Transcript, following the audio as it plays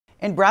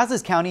In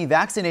Brazos County,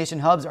 vaccination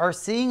hubs are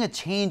seeing a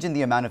change in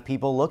the amount of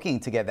people looking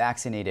to get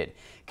vaccinated.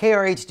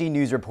 KRHD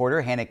News reporter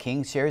Hannah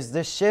King shares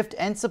the shift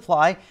and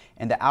supply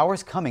and the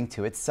hours coming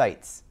to its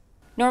sites.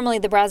 Normally,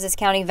 the Brazos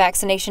County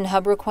Vaccination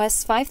Hub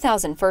requests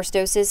 5,000 first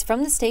doses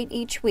from the state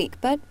each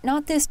week, but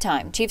not this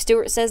time. Chief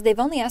Stewart says they've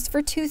only asked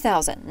for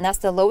 2,000, and that's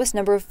the lowest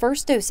number of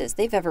first doses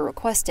they've ever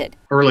requested.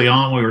 Early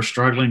on, we were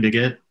struggling to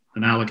get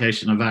an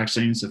allocation of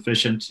vaccines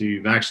sufficient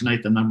to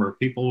vaccinate the number of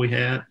people we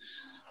had.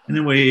 And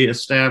then we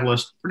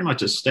established pretty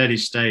much a steady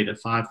state of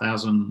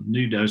 5,000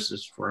 new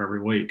doses for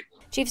every week.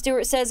 Chief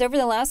Stewart says over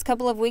the last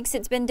couple of weeks,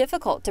 it's been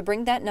difficult to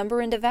bring that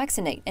number in to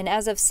vaccinate. And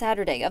as of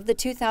Saturday, of the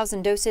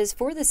 2,000 doses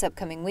for this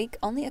upcoming week,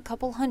 only a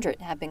couple hundred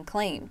have been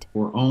claimed.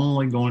 We're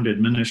only going to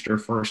administer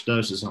first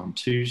doses on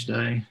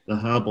Tuesday. The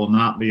hub will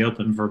not be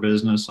open for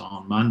business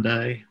on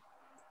Monday.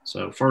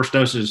 So first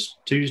doses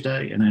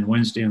Tuesday, and then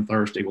Wednesday and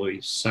Thursday will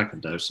be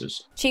second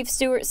doses. Chief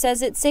Stewart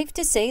says it's safe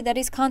to say that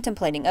he's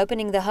contemplating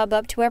opening the hub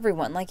up to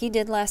everyone like he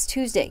did last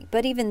Tuesday.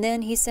 But even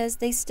then, he says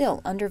they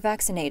still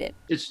under-vaccinated.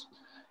 It's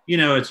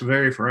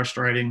very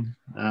frustrating,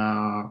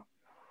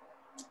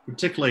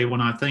 particularly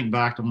when I think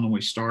back to when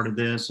we started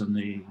this and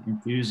the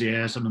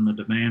enthusiasm and the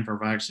demand for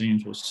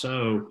vaccines was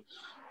so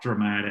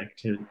dramatic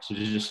to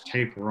just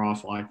taper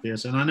off like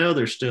this. And I know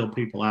there's still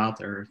people out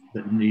there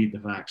that need the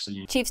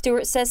vaccine. Chief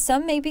Stewart says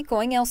some may be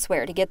going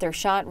elsewhere to get their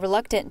shot,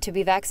 reluctant to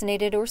be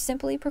vaccinated or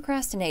simply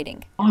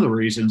procrastinating. One of the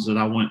reasons that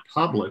I went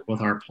public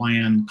with our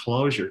planned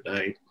closure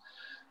date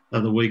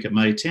of the week of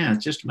May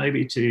 10th, just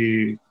maybe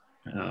to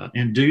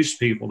induce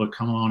people to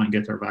come on and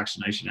get their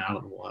vaccination out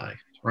of the way,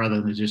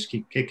 rather than just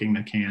keep kicking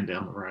the can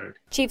down the road.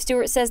 Chief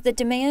Stewart says the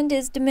demand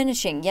is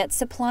diminishing, yet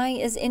supply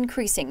is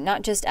increasing,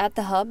 not just at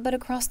the hub, but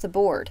across the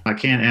board. I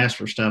can't ask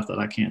for stuff that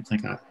I can't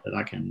think that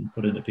I can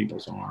put into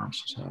people's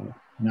arms. So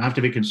I have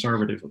to be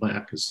conservative with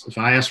that, because if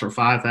I ask for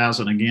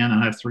 5,000 again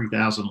and I have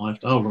 3,000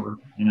 left over,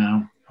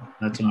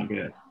 that's not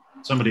good.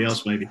 Somebody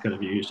else maybe could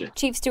have used it.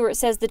 Chief Stewart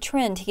says the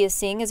trend he is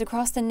seeing is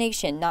across the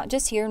nation, not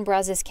just here in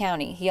Brazos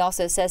County. He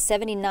also says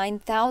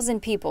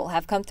 79,000 people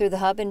have come through the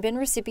hub and been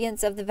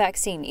recipients of the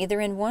vaccine, either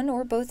in one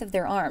or both of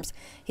their arms.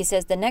 He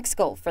says the next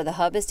goal for the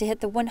hub is to hit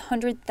the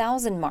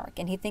 100,000 mark,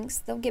 and he thinks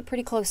they'll get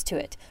pretty close to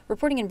it.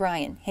 Reporting in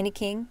Bryan, Hannah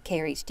King,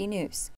 KRHD News.